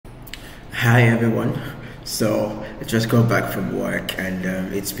Hi everyone. So I just got back from work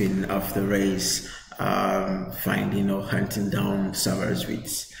and it's been off the race, finding or hunting down servers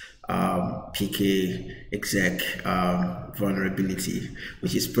with pkexec vulnerability,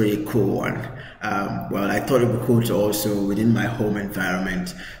 which is pretty cool one. Well, I thought it would be cool to also within my home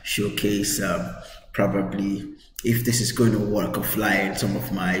environment showcase probably if this is going to work or fly in some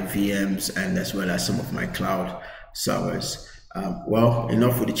of my VMs and as well as some of my cloud servers. Well,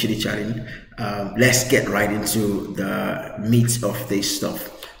 enough with the chitty chatting. Let's get right into the meat of this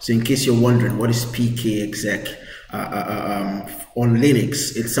stuff. So in case you're wondering, what is pkexec? On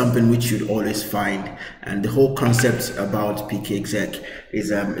Linux, it's something which you'd always find, and the whole concept about pkexec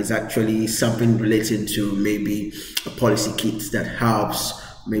is actually something related to maybe a policy kit that helps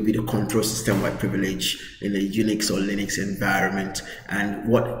maybe the control system-wide privilege in a Unix or Linux environment.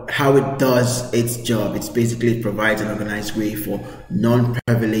 And how it does its job, it's basically provides an organized way for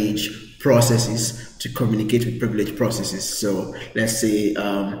non-privileged processes to communicate with privileged processes. So let's say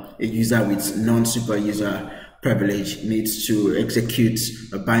a user with non-super user privilege needs to execute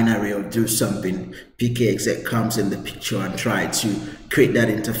a binary or do something. pkexec comes in the picture and try to create that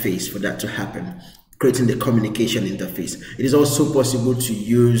interface for that to happen, creating the communication interface. It is also possible to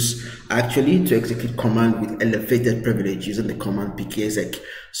use actually to execute command with elevated privilege using the command pkexec.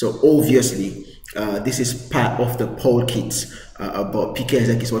 So obviously this is part of the poll kit about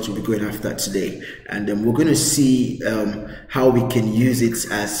pkexec is what we'll be going after today, and we're going to see how we can use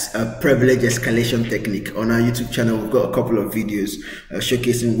it as a privilege escalation technique. On our YouTube channel, we've got a couple of videos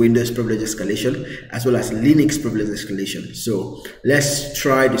showcasing Windows privilege escalation as well as Linux privilege escalation. So let's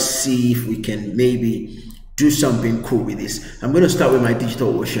try to see if we can maybe do something cool with this. I'm going to start with my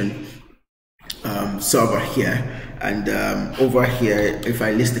DigitalOcean server here, and over here, if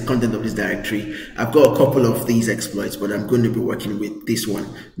I list the content of this directory, I've got a couple of these exploits, but I'm going to be working with this one.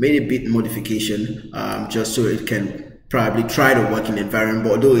 Made a bit modification just so it can probably try to work in the environment,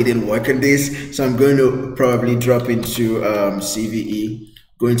 but although it didn't work in this, so I'm going to probably drop into CVE,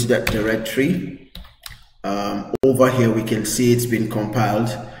 go into that directory. Over here we can see it's been compiled.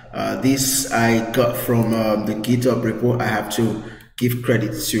 This I got from the GitHub repo. I have to give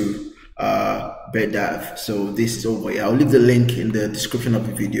credit to Bedav. So this is over here. I'll leave the link in the description of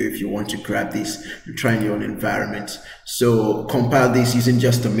the video if you want to grab this and try in your own environment. So compile this using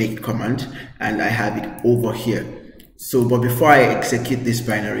just the make command, and I have it over here. So but before I execute this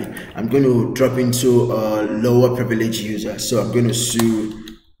binary, I'm going to drop into a lower privilege user. So I'm going to sudo.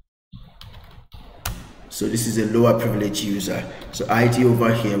 So this is a lower privilege user. So ID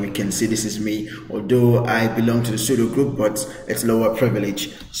over here, we can see this is me, although I belong to the sudo group, but it's lower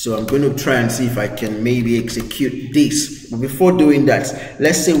privilege. So I'm going to try and see if I can maybe execute this. But before doing that,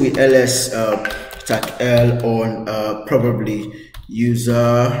 let's say we ls tag L on probably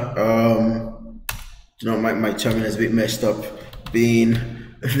user, you know, my terminal is a bit messed up, being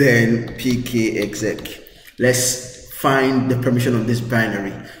then pkexec. Let's find the permission of this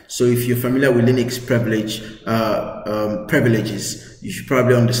binary. So if you're familiar with Linux privileges, you should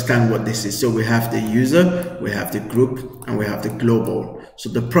probably understand what this is. So we have the user, we have the group, and we have the global. So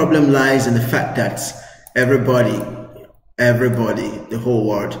the problem lies in the fact that everybody, the whole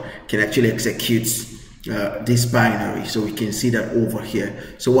world can actually execute this binary. So we can see that over here.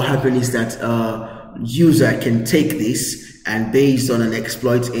 So what happened is that user can take this, and based on an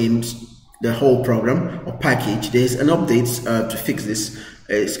exploit in the whole program or package, there's an update to fix this.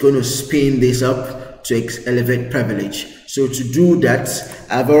 It's going to spin this up to elevate privilege. So to do that,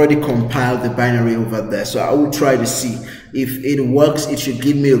 I've already compiled the binary over there. So I will try to see if it works. It should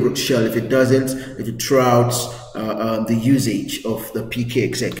give me a root shell. If it doesn't, it throw out the usage of the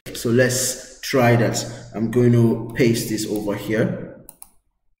pkexec. So let's try that. I'm going to paste this over here.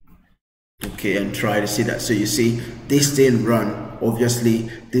 Okay, and try to see that. So you see this didn't run. Obviously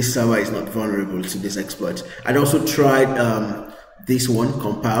this server is not vulnerable to this exploit. I'd also tried this one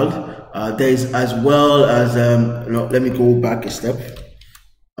compiled. There is as well as no, let me go back a step.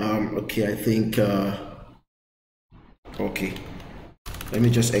 Okay, I think okay, let me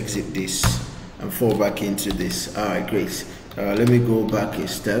just exit this and fall back into this. All right, great. Let me go back a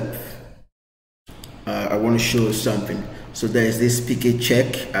step. I want to show something. So there is this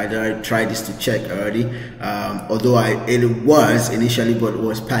pkcheck. I tried this to check already, although it was initially, but it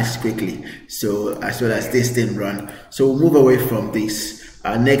was passed quickly. So as well as this didn't run. So we'll move away from this.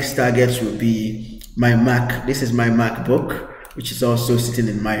 Our next target will be my Mac. This is my MacBook, which is also sitting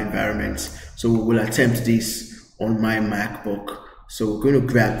in my environment. So we will attempt this on my MacBook. So we're going to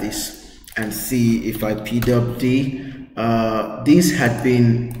grab this and see if I pwd. This had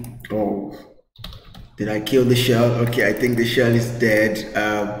been, oh, did I kill the shell? Okay, I think the shell is dead.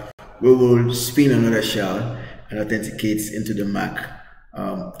 we will spin another shell and authenticate into the Mac.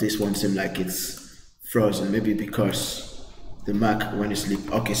 This one seems like it's frozen, maybe because the Mac when you sleep.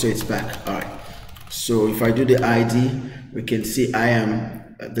 Okay, so it's back. All right. So if I do the ID, we can see I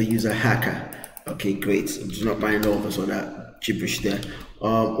am the user hacker. Okay, great. Do not mind all this or that gibberish there.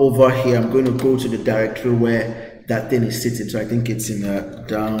 Over here, I'm going to go to the directory where that thing is sitting. So I think it's in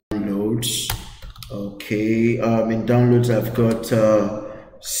downloads. Okay, in downloads, I've got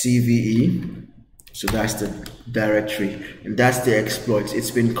CVE. So that's the directory, and that's the exploit.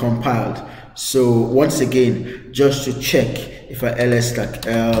 It's been compiled. So once again, just to check if I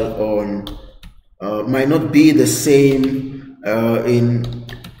ls-l on might not be the same in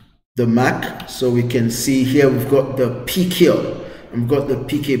the Mac. So we can see here we've got the pkexec, we've got the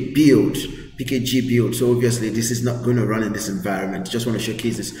pkg build. So obviously this is not going to run in this environment. Just want to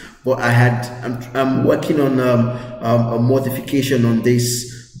showcase this. But I'm working on a modification on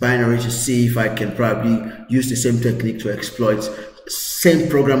this binary to see if I can probably use the same technique to exploit same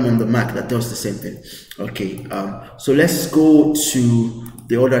program on the Mac that does the same thing. Okay, so let's go to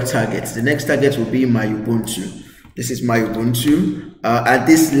the other targets. The next target will be my Ubuntu. This is my Ubuntu. At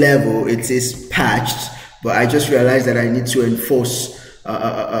this level, it is patched, but I just realized that I need to enforce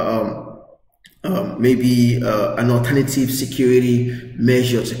maybe an alternative security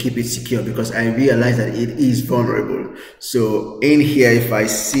measure to keep it secure, because I realize that it is vulnerable. So in here, if I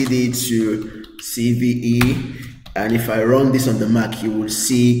cd to CVE, and if I run this on the Mac, you will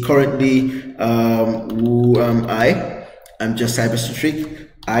see currently who am I? I'm just cybercentric.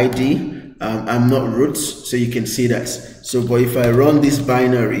 ID, I'm not root, so you can see that. So but if I run this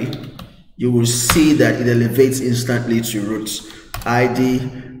binary, you will see that it elevates instantly to root. ID,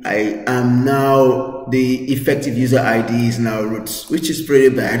 I am now the effective user ID is now root, which is pretty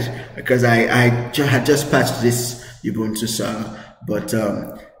bad because I had just patched this Ubuntu server. But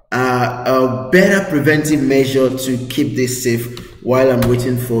a better preventive measure to keep this safe while I'm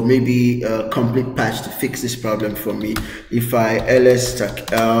waiting for maybe a complete patch to fix this problem for me. If I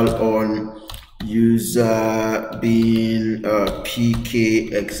ls-l on user being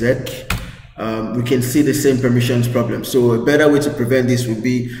pkexec, we can see the same permissions problem. So a better way to prevent this would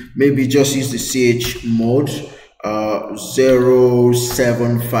be maybe just use the ch mode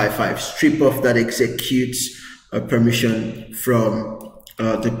 0755, strip off that executes permission from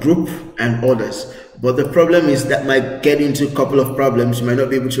the group and others. But the problem is that might get into a couple of problems. You might not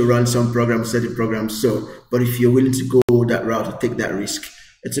be able to run some programs, certain programs. So, but if you're willing to go that route or take that risk,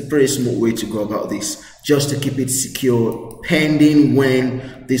 it's a pretty smooth way to go about this, just to keep it secure pending when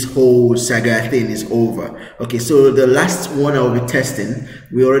this whole saga thing is over. Okay, so the last one I will be testing,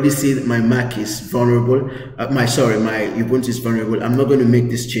 we already see that my Mac is vulnerable. My Ubuntu is vulnerable. I'm not going to make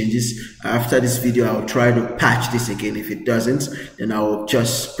these changes. After this video, I'll try to patch this again. If it doesn't, then I'll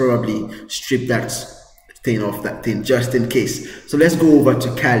just probably strip that thing off that thing just in case. So let's go over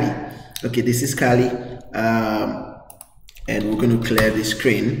to Kali. Okay, this is Kali. And we're going to clear the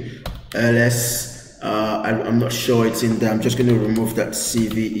screen. I'm not sure it's in there. I'm just going to remove that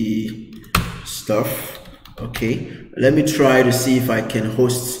CVE stuff. Okay, let me try to see if I can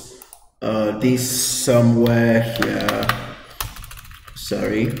host this somewhere here.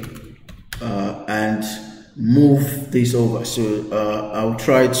 Sorry, and move this over. So I'll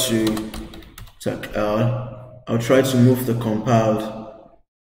try to move the compiled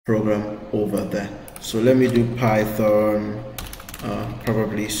program over there. So let me do Python,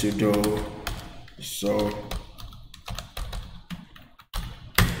 probably sudo. So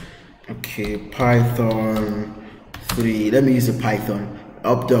okay, Python 3. Let me use a Python.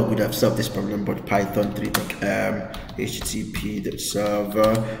 Updog would have solved this problem, but Python 3 http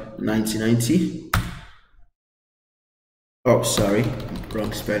server 1990. Oh, sorry,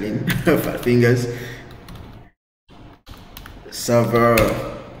 wrong spelling. Fat fingers. Server.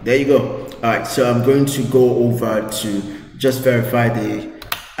 There you go. All right, so I'm going to go over to just verify the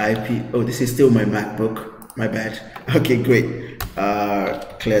IP. Oh, this is still my MacBook. My bad. Okay, great.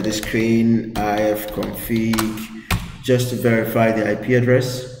 Clear the screen. ifconfig just to verify the IP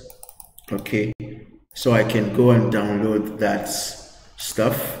address. Okay, so I can go and download that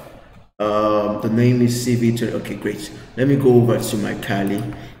stuff. The name is CVE-2021. Okay, great. Let me go over to my Kali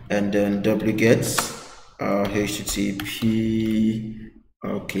and then wget http.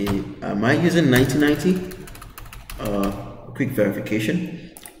 Okay, am I using 1990? Quick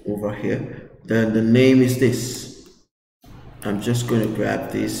verification over here. Then the name is this. I'm just going to grab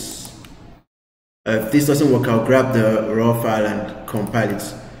this. If this doesn't work, I'll grab the raw file and compile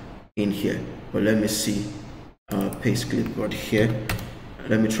it in here. But let me see. Paste clipboard here.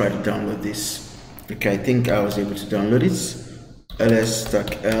 Let me try to download this. Okay, I think I was able to download it. ls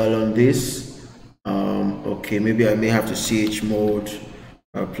stack l on this. Okay, maybe I may have to chmod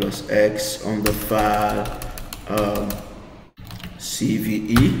plus x on the file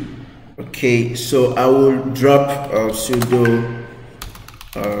CVE. Okay, so I will drop sudo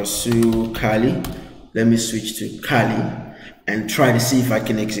su Kali. Let me switch to Kali and try to see if I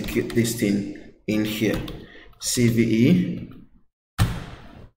can execute this thing in here. CVE.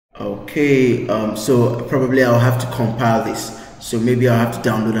 Okay, so probably I'll have to compile this. So maybe I'll have to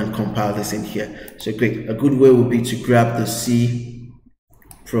download and compile this in here. So great. A good way would be to grab the C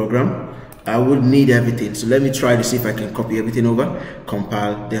program. I would need everything. So let me try to see if I can copy everything over,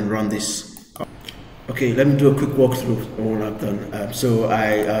 compile, then run this. Okay, let me do a quick walkthrough of what I've done. So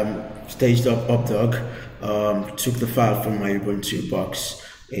I staged up updog, took the file from my Ubuntu box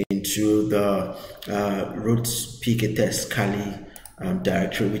into the root pkexec Kali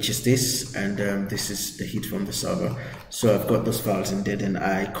directory, which is this, and this is the heat from the server. So I've got those files in there, and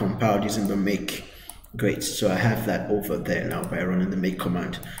I compiled using the make. Great, so I have that over there now by running the make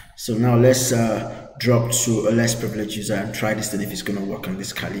command. So now let's drop to a less privileged user and try this thing if it's going to work on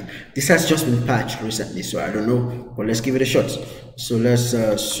this Kali. This has just been patched recently, so I don't know, but let's give it a shot. So let's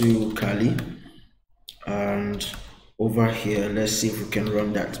su Kali, and over here let's see if we can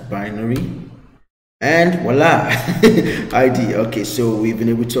run that binary, and voila. ID. Okay, so we've been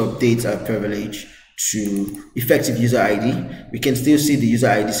able to update our privilege to effective user ID. We can still see the user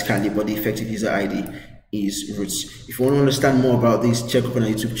ID is Kali, but the effective user ID is roots. If you want to understand more about this, check up on our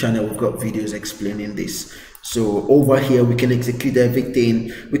YouTube channel. We've got videos explaining this. So over here we can execute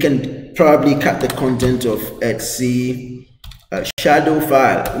everything. We can probably cut the content of etc shadow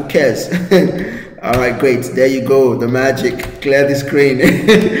file. Who cares? All right, great. There you go. The magic. Clear the screen.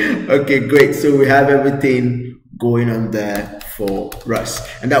 Okay, great. So we have everything going on there for us,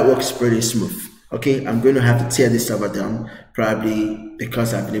 and that works pretty smooth. Okay, I'm going to have to tear this server down, probably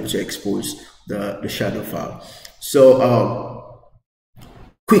because I've been able to expose the shadow file. So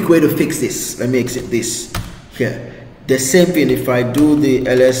quick way to fix this. Let me exit this here. The same thing, if I do the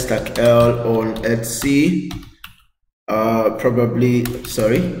ls stack l on etc, probably,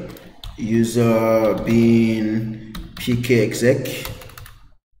 sorry, user being pkexec,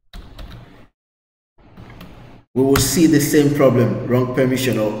 we will see the same problem, wrong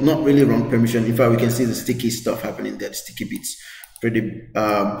permission, or not really wrong permission. In fact, we can see the sticky stuff happening there, the sticky bits, pretty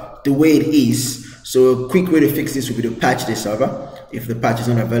the way it is. So a quick way to fix this would be to patch the server. If the patch is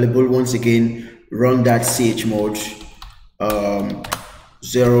not available, once again, run that chmod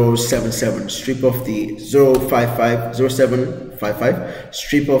 077, strip off the 0755,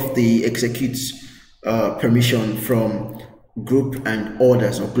 strip off the execute permission from group and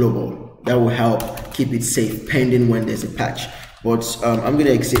orders or global. That will help keep it safe pending when there's a patch. But I'm going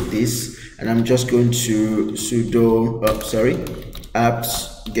to exit this, and I'm just going to sudo apt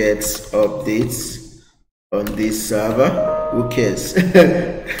get updates on this server. Who cares?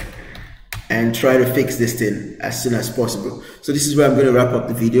 And try to fix this thing as soon as possible. So this is where I'm going to wrap up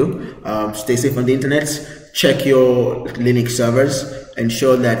the video. Stay safe on the internet. Check your Linux servers.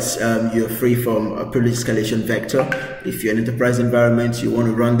 Ensure that you're free from a privilege escalation vector. If you're in an enterprise environment, you want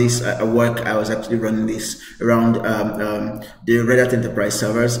to run this at work. I was actually running this around the Red Hat enterprise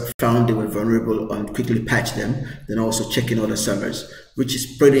servers. Found they were vulnerable and quickly patched them. Then also checking other servers, which is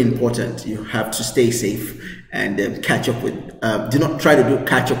pretty important. You have to stay safe and catch up with. Do not try to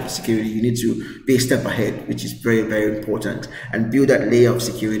catch up with security. You need to be a step ahead, which is very, very important, and build that layer of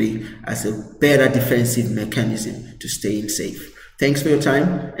security as a better defensive mechanism to staying safe. Thanks for your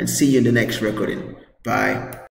time, and see you in the next recording. Bye.